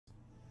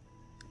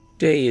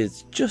Day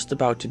is just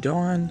about to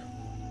dawn.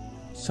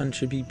 Sun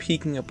should be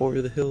peeking up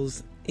over the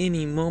hills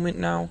any moment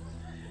now.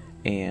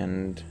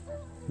 And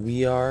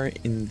we are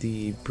in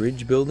the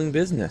bridge building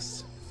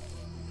business.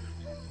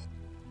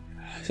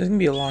 This is going to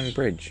be a long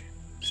bridge,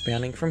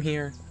 spanning from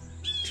here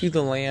to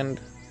the land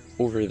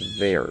over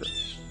there,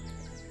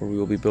 where we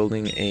will be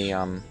building a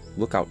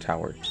lookout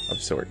tower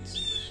of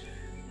sorts.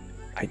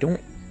 I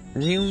don't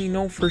really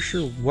know for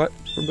sure what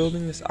we're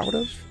building this out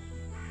of.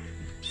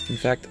 In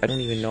fact, I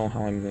don't even know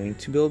how I'm going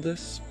to build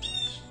this.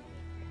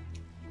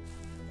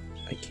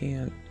 I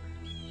can't...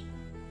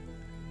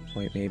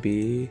 Wait,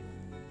 maybe...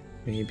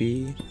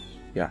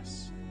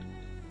 Yes.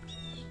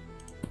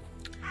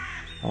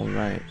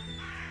 Alright.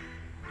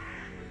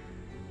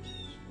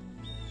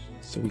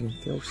 So we can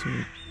throw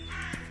some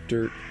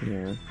dirt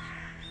here.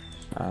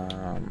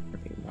 Let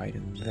me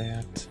widen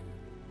that.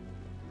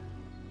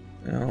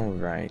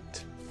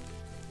 Alright.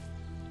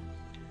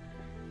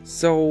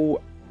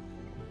 So,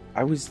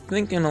 I was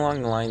thinking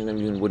along the lines of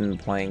doing wooden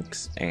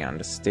planks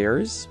and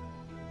stairs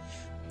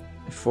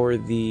for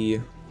the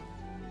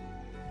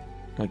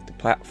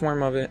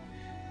platform of it,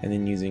 and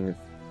then using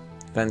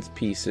fence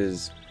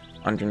pieces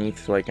underneath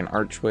for like an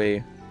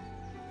archway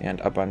and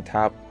up on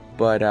top.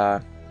 But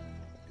I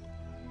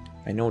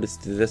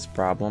noticed this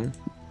problem.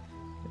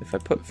 If I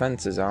put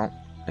fences out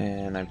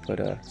and I put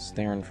a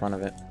stair in front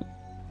of it,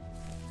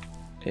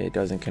 it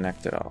doesn't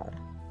connect at all.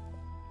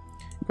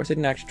 Of course, I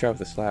didn't actually try with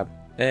the slab.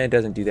 It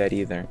doesn't do that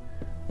either.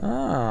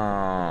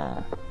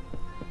 Oh.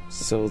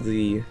 So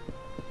the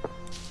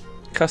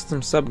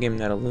custom subgame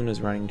that Illuna's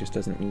running just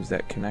doesn't use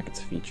that connect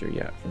feature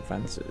yet from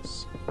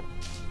fences.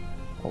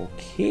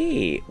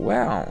 Okay,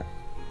 well,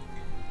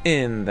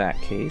 in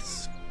that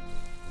case,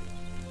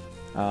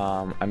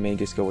 I may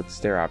just go with the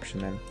stair option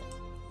then.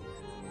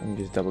 Let me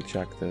just double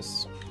check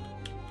this.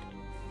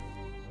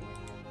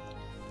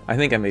 I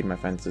think I made my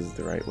fences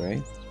the right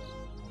way.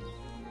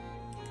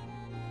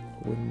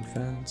 Wooden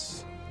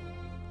fence.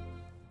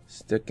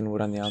 Stick and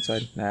wood on the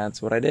outside.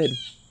 That's what I did.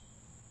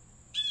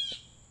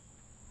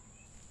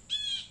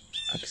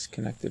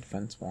 Connected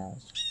fence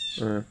walls.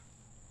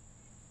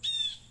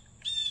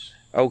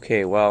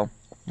 Okay, well,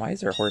 why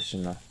is there a horse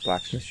in the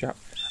blacksmith shop?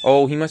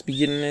 Oh, he must be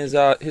getting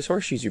his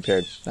horseshoes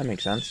repaired. That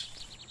makes sense.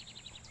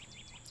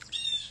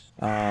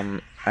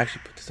 I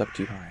actually put this up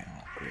too high.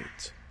 Oh,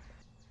 great.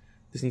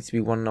 This needs to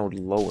be one node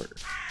lower,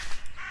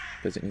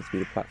 because it needs to be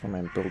the platform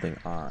I'm building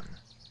on.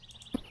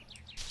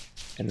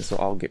 And this will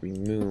all get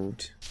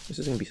removed. This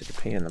is going to be such a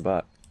pain in the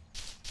butt.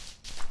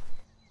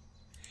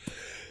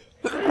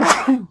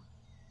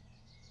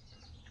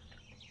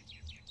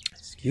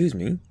 Excuse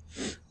me.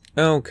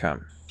 Okay.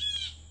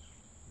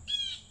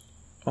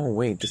 Oh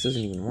wait, this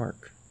doesn't even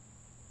work.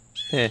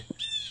 Heh.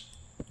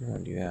 I don't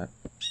want to do that.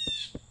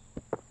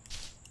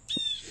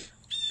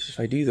 If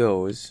I do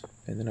those,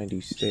 and then I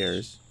do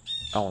stairs...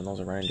 Oh, and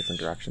those are running in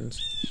different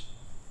directions.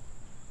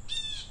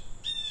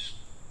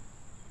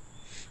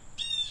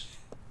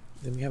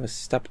 Then we have a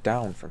step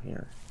down from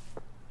here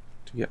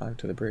to get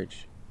onto the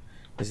bridge.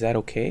 Is that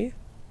okay?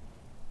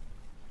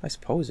 I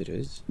suppose it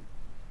is.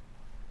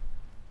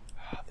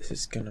 This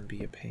is gonna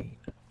be a pain.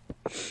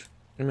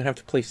 I'm gonna have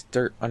to place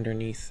dirt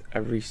underneath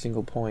every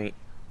single point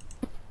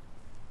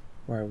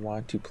where I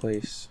want to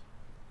place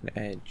an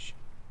edge.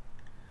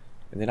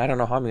 And then I don't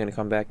know how I'm gonna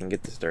come back and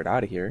get this dirt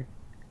out of here.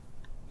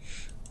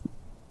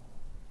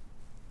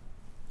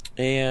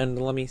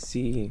 And let me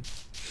see.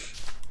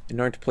 In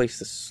order to place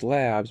the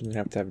slabs, I'm gonna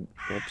have to have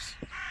whoops.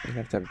 I'm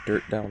gonna have to have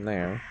dirt down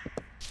there.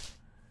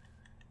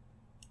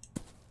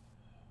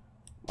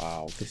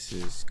 Wow, this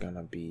is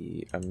gonna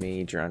be a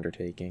major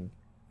undertaking.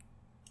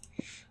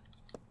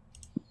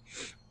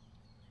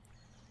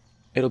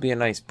 It'll be a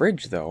nice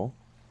bridge, though.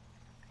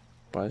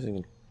 But it's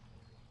going to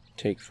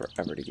take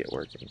forever to get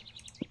working.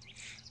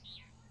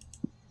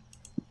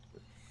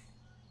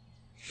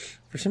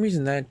 For some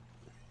reason, that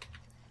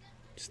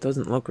just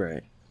doesn't look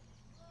right.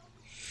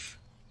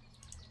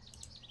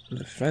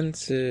 The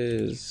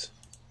fences...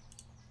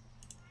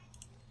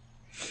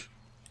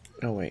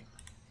 Oh, wait.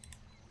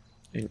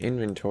 In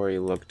inventory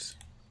looked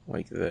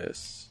like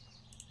this.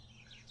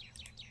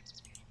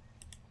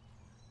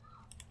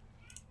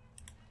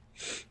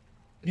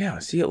 Yeah,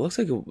 see, it looks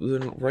like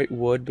the right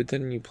wood, but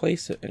then you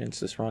place it and it's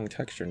this wrong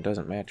texture and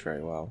doesn't match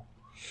very well.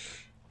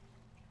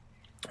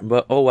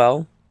 But oh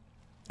well,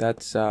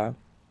 that's fine.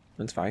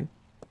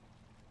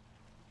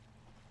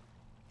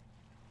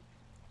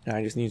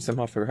 I just need to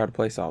somehow figure out how to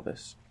place all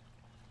this.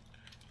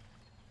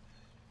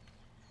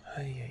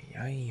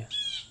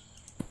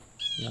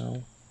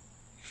 No.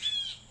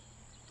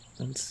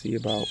 Let's see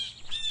about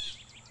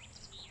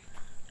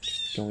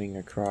just going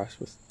across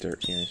with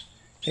dirt here.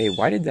 Hey,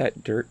 why did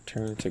that dirt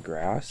turn to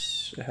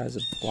grass? It has a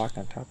block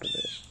on top of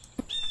it.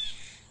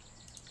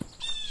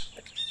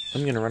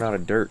 I'm gonna run out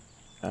of dirt,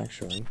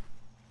 actually.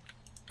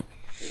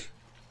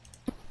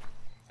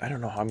 I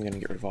don't know how I'm gonna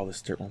get rid of all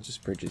this dirt once this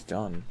bridge is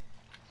done.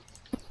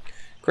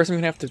 Of course, I'm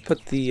gonna have to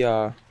put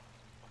the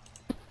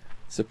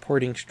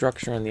supporting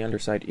structure on the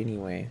underside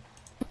anyway.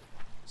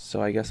 So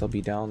I guess I'll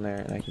be down there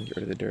and I can get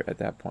rid of the dirt at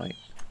that point.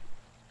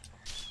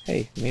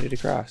 Hey, made it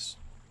across.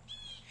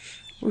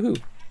 Woohoo!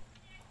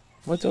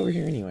 What's over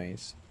here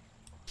anyways?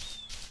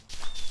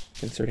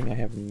 Concerning I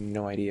have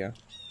no idea.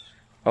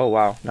 Oh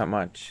wow, not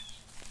much.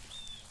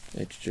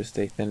 It's just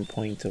a thin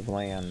point of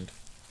land.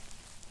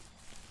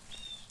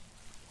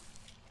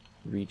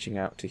 Reaching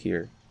out to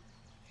here.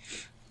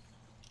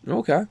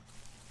 Okay.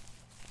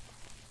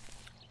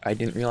 I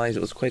didn't realize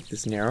it was quite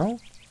this narrow.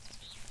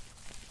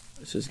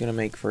 This is gonna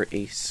make for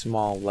a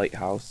small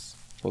lighthouse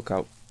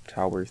lookout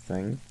tower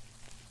thing.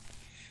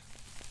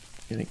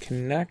 And it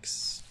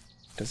connects.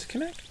 Does it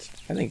connect?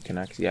 I think it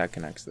connects. Yeah, it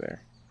connects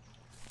there.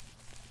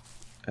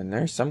 And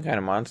there's some kind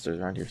of monsters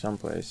around here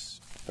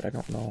someplace, but I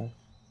don't know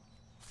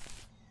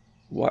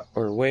what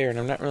or where, and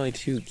I'm not really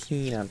too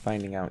keen on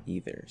finding out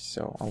either,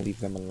 so I'll leave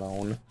them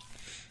alone.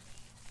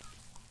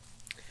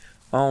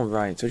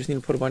 Alright, so I just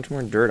need to put a bunch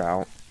more dirt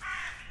out.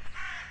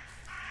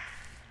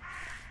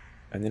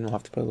 And then we'll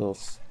have to put a little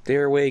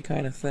stairway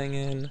kind of thing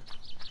in.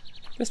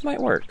 This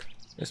might work.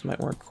 This might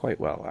work quite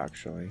well,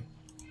 actually.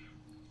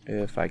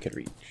 If I could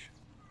reach.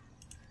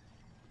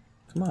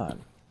 Come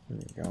on. There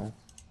you go.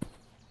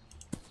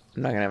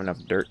 I'm not gonna have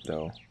enough dirt,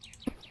 though.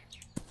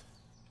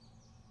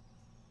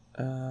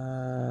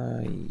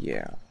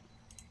 Yeah.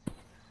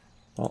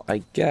 Well,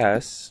 I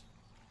guess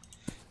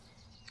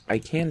I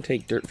can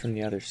take dirt from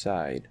the other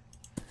side.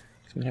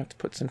 I'm gonna have to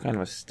put some kind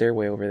of a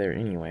stairway over there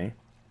anyway.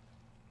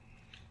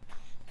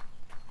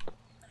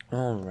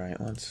 Alright,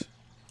 let's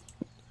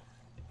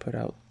put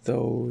out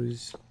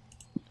those.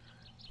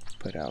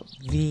 Put out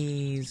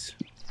these.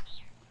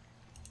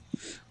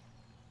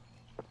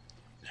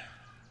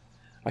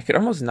 I could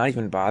almost not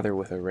even bother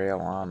with a rail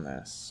on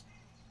this.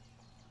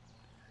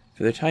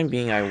 For the time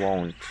being, I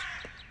won't.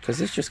 Because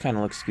this just kind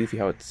of looks goofy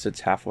how it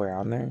sits halfway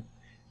on there.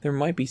 There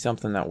might be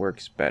something that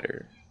works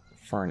better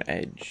for an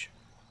edge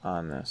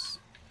on this.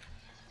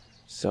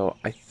 So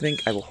I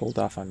think I will hold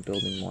off on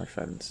building more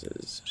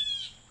fences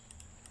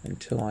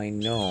until I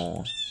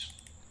know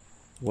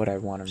what I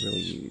want to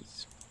really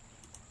use.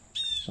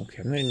 Okay,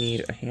 I'm going to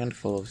need a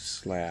handful of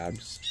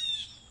slabs.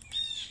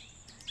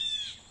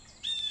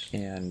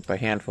 And by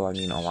handful, I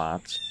mean a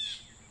lot.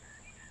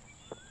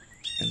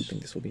 I don't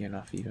think this will be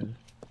enough even.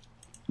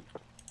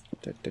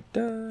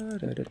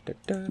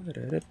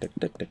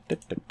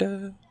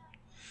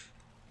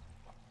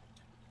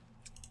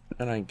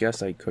 And I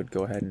guess I could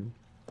go ahead and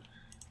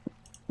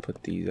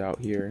put these out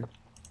here,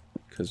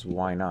 because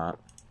why not?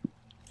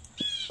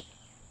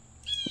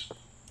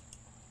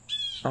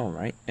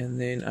 Alright,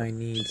 and then I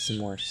need some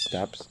more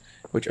steps,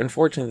 which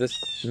unfortunately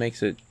this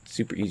makes it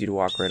super easy to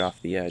walk right off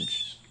the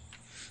edge,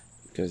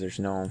 because there's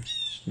no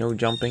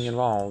jumping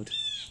involved.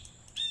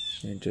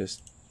 And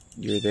just,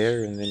 you're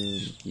there and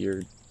then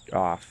you're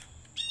off.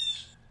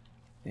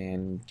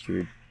 And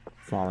you're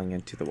falling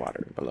into the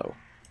water below.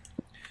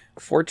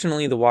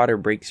 Fortunately, the water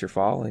breaks your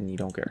fall and you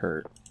don't get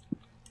hurt.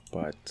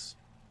 But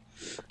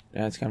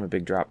that's kind of a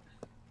big drop.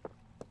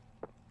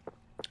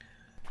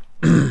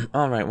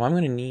 Alright, well I'm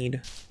going to need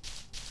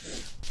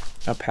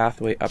a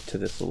pathway up to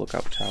this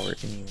lookout tower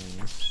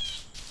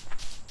anyways.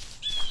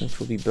 Which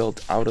will be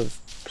built out of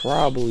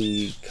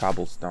probably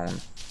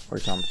cobblestone or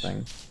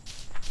something.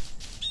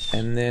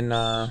 And then,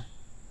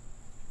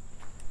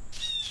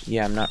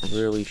 yeah, I'm not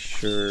really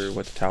sure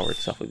what the tower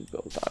itself will be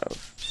built out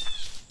of.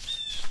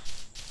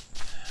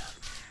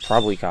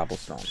 Probably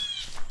cobblestone.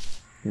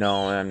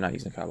 No, I'm not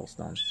using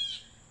cobblestone.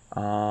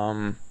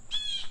 I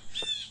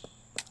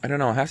don't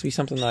know, it has to be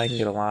something that I can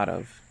get a lot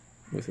of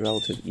with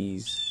relative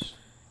ease.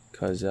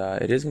 Because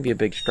it is going to be a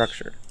big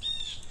structure.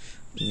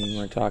 I mean,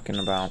 we're talking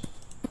about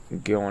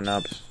going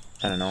up,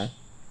 I don't know,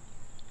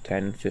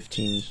 10,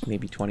 15,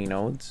 maybe 20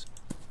 nodes.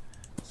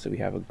 So we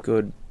have a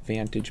good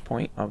vantage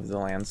point of the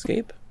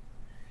landscape.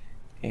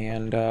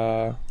 And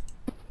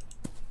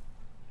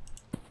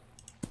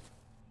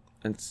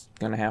it's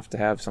going to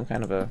have some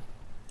kind of a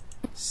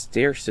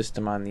stair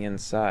system on the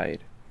inside.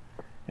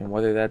 And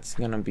whether that's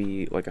going to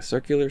be like a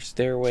circular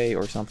stairway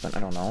or something, I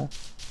don't know.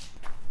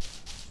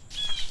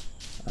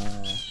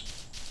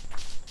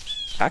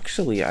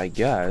 Actually, I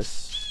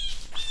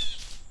guess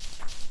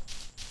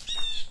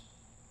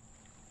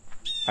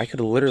I could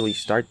literally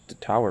start the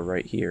tower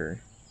right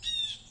here.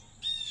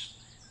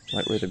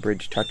 Right where the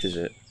bridge touches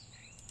it.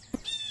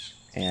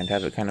 And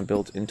have it kind of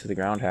built into the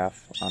ground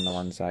half on the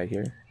one side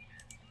here.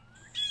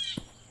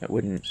 It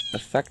wouldn't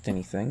affect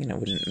anything and it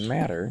wouldn't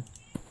matter.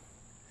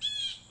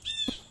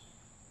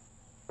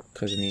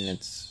 Because, I mean,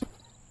 it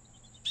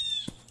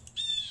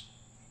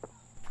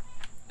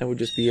would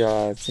just be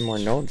some more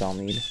nodes I'll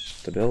need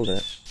to build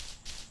it.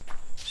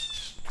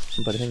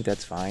 But I think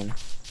that's fine.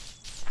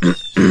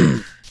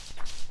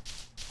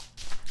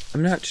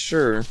 I'm not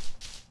sure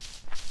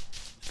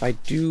if I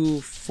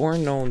do 4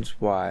 nodes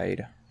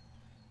wide,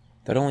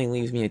 that only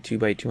leaves me a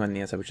 2x2 on the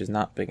inside, which is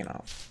not big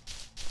enough.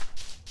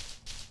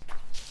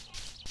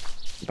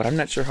 But I'm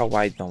not sure how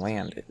wide the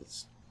land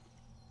is.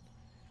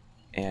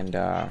 And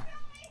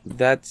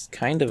that's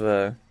kind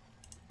of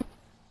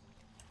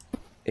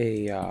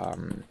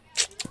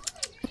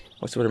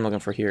what's the word I'm looking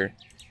for here?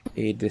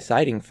 A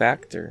deciding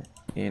factor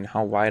in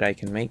how wide I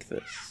can make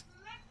this.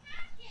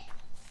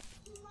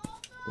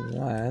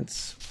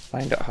 Let's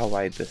find out how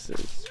wide this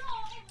is.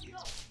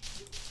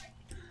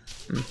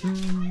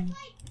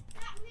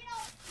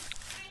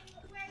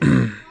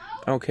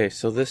 Okay,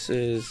 so this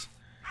is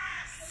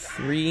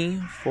 3,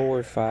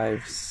 4,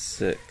 5,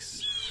 6.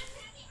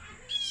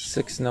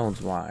 6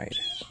 nodes wide.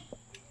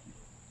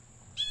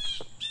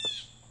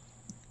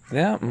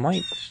 That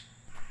might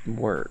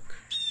work.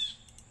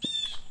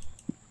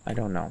 I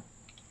don't know.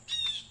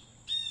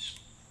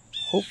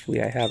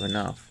 Hopefully I have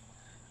enough.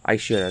 I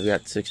should. I've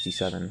got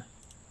 67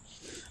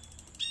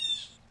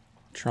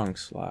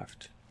 trunks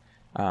left.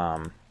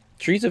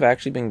 Trees have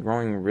actually been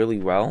growing really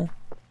well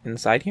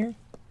inside here.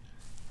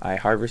 I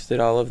harvested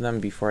all of them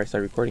before I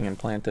started recording and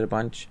planted a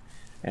bunch.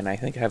 And I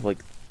think I have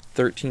like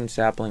 13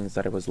 saplings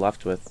that I was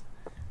left with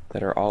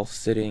that are all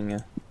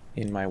sitting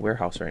in my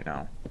warehouse right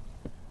now.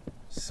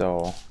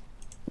 So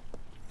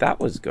that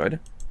was good.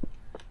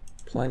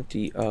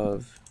 Plenty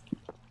of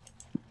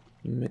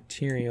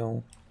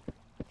material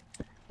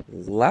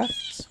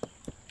left,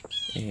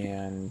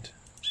 and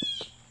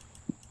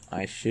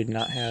I should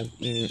not have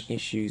any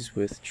issues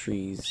with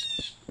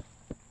trees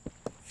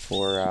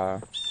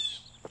for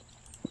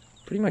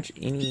pretty much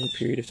any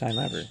period of time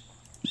ever.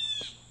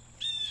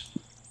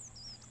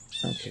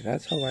 Okay,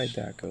 that's how wide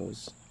that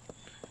goes.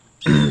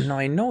 Now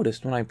I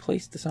noticed when I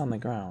placed this on the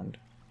ground,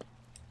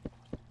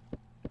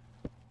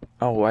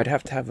 oh, I'd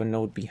have to have a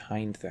node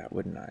behind that,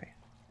 wouldn't I?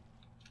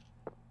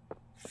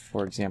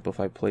 For example, if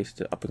I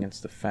placed it up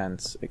against the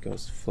fence, it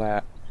goes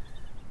flat.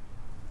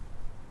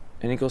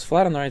 And it goes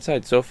flat on the right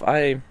side, so if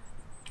I...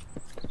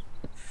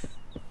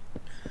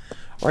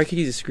 Or I could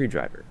use a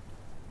screwdriver.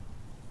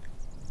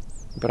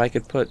 But I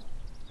could put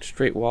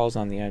straight walls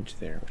on the edge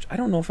there, which I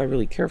don't know if I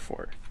really care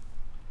for.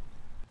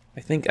 I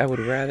think I would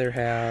rather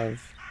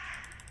have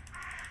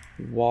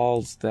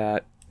walls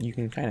that you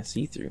can kind of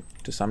see through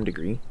to some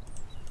degree.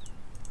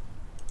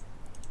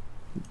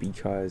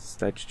 Because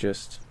that's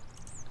just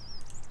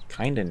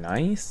kind of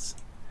nice.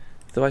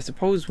 Though I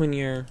suppose when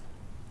you're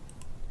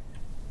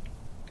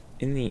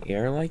in the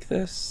air like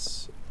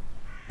this,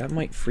 that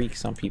might freak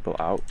some people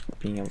out,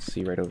 being able to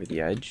see right over the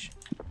edge.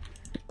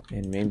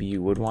 And maybe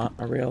you would want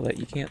a rail that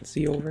you can't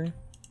see over.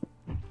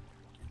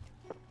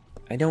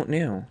 I don't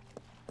know.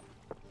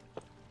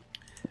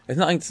 It's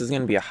not like this is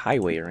going to be a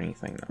highway or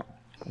anything, though.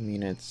 I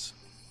mean, it's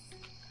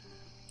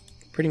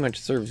pretty much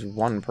serves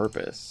one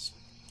purpose.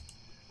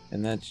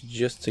 And that's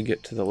just to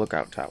get to the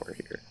lookout tower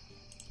here.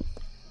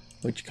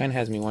 Which kind of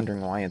has me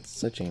wondering why it's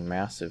such a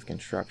massive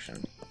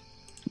construction.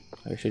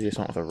 I should just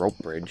went with a rope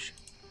bridge.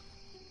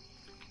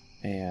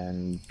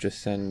 And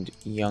just send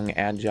young,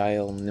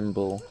 agile,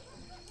 nimble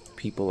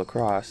people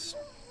across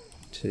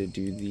to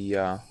do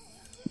the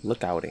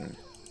lookouting.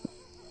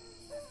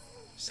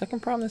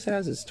 Second problem this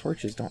has is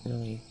torches don't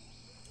really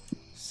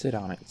sit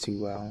on it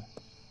too well.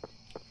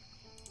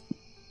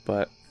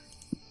 But,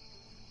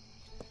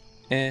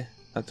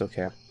 that's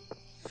okay.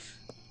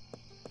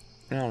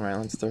 Alright,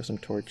 let's throw some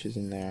torches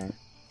in there.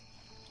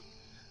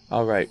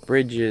 Alright,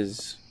 bridge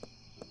is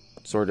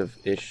sort of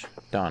ish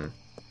done.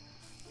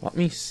 Let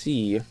me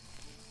see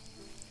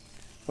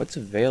what's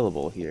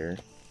available here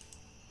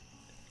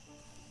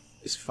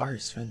as far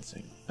as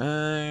fencing.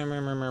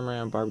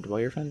 Barbed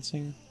wire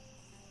fencing?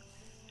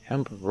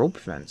 Hemp rope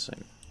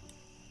fencing.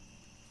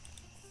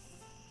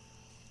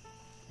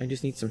 I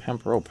just need some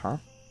hemp rope, huh?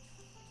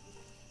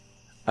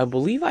 I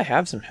believe I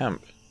have some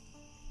hemp.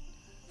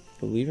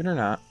 Believe it or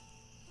not.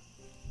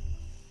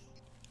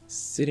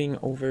 Sitting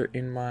over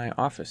in my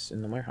office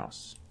in the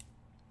warehouse.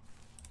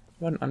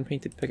 What an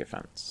unpainted picket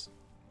fence.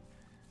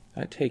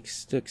 That takes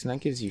sticks and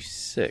that gives you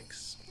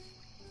 6.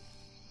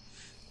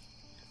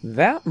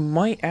 That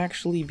might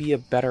actually be a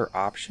better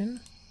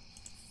option.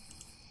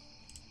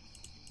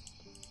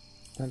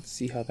 Let's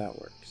see how that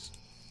works.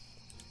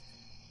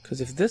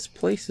 Because if this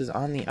place is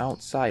on the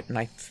outside, and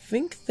I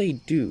think they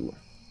do.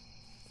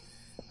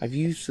 I've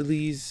used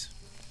these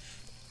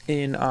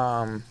in,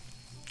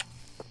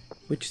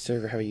 which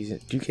server have I used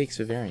it? Ducake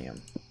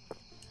Vivarium.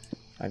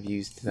 I've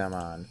used them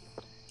on.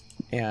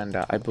 And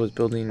I was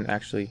building,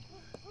 actually,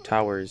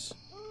 towers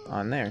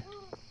on there.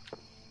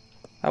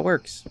 That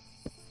works.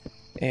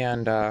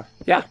 And,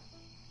 yeah.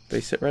 They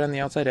sit right on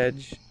the outside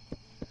edge.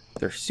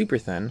 They're super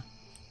thin.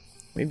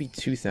 Maybe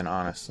too thin,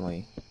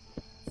 honestly.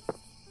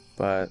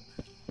 But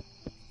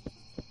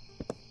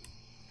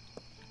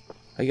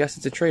I guess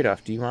it's a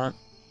trade-off. Do you want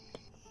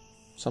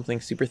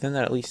something super thin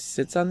that at least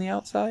sits on the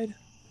outside?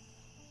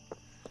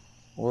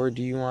 Or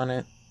do you want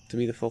it to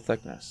be the full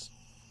thickness?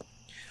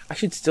 I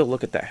should still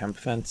look at that hemp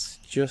fence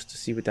just to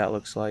see what that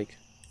looks like.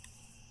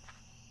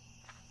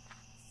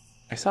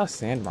 I saw a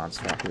sand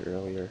monster out here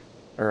earlier.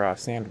 Or a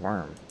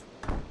sandworm.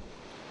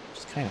 Which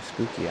is kind of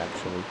spooky,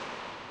 actually.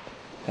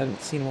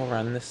 Haven't seen him over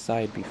on this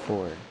side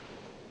before.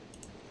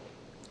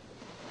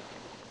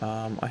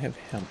 I have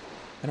hemp.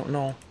 I don't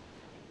know.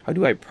 How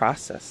do I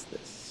process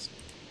this?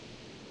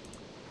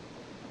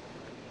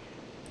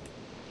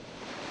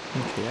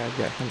 Okay, I've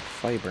got hemp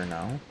fiber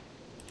now.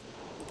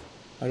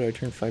 How do I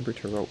turn fiber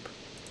to rope?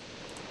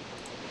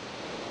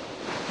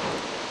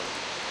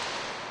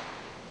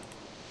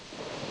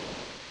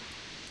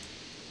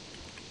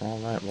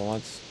 Alright, well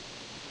let's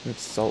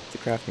consult the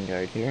crafting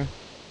guide here.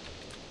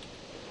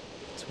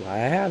 That's why I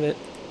have it.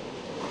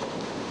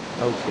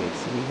 Okay,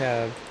 so we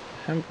have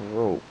hemp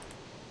rope.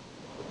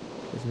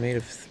 It's made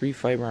of 3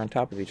 fiber on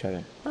top of each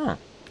other. Huh.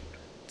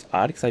 It's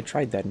odd because I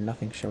tried that and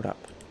nothing showed up.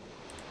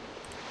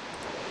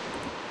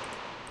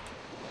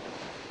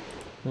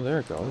 Well, there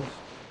it goes.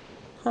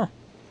 Huh.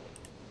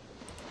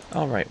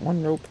 Alright,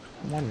 one rope.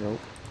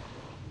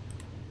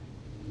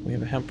 We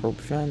have a hemp rope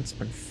fence.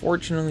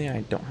 Unfortunately,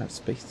 I don't have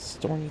space to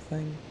store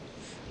anything.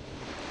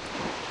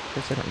 Of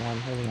course, I don't know.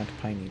 I'm holding on to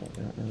pine needles.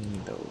 I don't really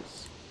need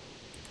those.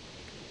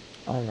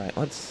 Alright,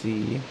 let's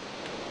see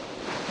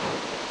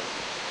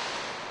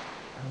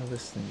how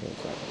this thing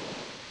goes up.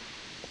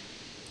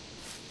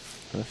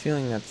 I have a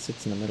feeling that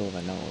sits in the middle of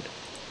a node.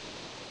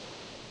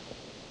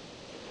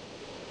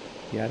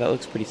 Yeah, that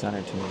looks pretty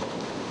centered to me.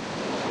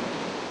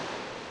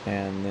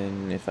 And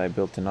then if I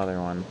built another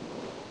one,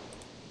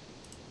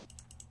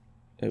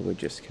 it would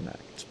just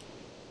connect.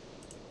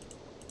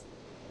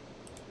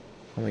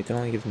 Oh wait, that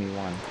only gives me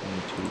one. I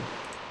need 2.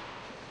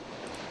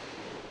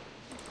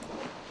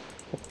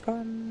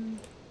 Bum,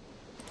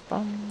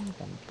 bum,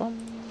 bum, bum.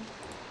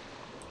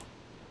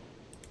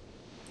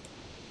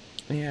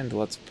 And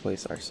let's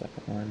place our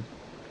second one.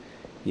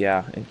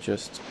 Yeah, it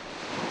just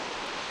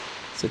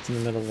sits in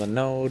the middle of a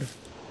node,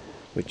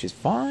 which is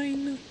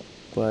fine,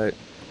 but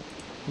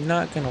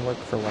not gonna work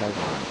for what I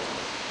want.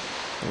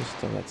 There's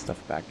still that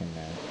stuff back in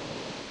there.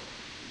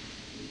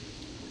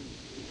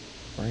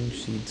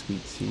 Orange seeds,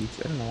 wheat seeds.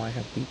 I don't know why I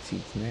have wheat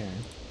seeds in there.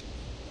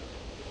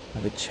 I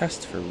have a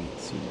chest for wheat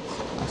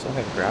seeds. I also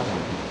have gravel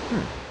in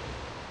here.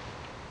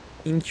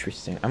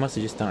 Interesting. I must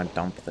have just done a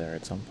dump there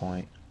at some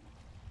point.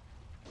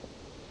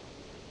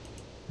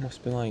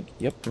 Must be like,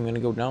 yep, I'm gonna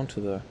go down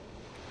to the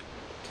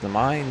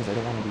mines. I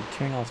don't want to be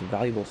carrying all this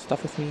valuable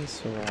stuff with me,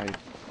 so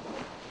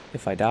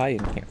if I die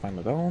and can't find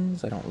my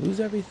bones, I don't lose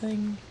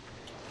everything.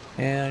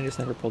 And I just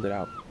never pulled it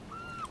out.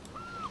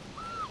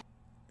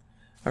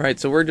 Alright,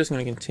 so we're just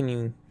going to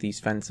continue these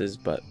fences,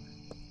 but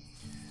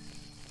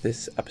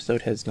this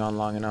episode has gone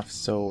long enough,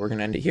 so we're going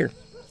to end it here.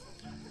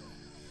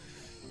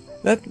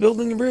 That's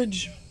building a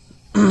bridge.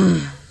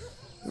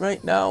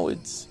 Right now,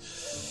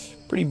 it's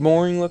pretty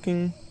boring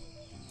looking.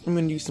 I'm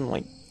going to do some,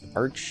 like,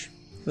 arch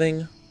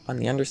thing on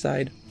the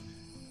underside.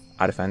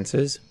 Out of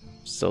fences,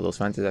 so those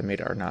fences I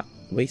made are not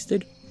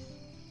wasted.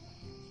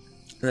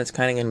 And that's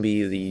kind of going to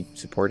be the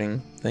supporting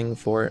thing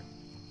for it.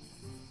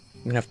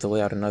 I'm going to have to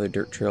lay out another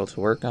dirt trail to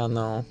work on,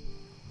 though.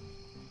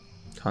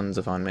 Tons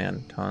of fun,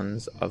 man.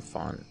 Tons of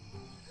fun.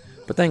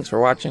 But thanks for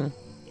watching.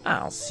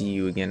 I'll see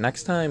you again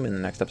next time in the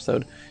next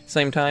episode.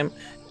 Same time,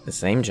 the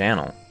same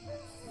channel.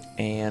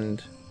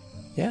 And,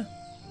 yeah.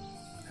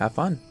 Have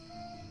fun.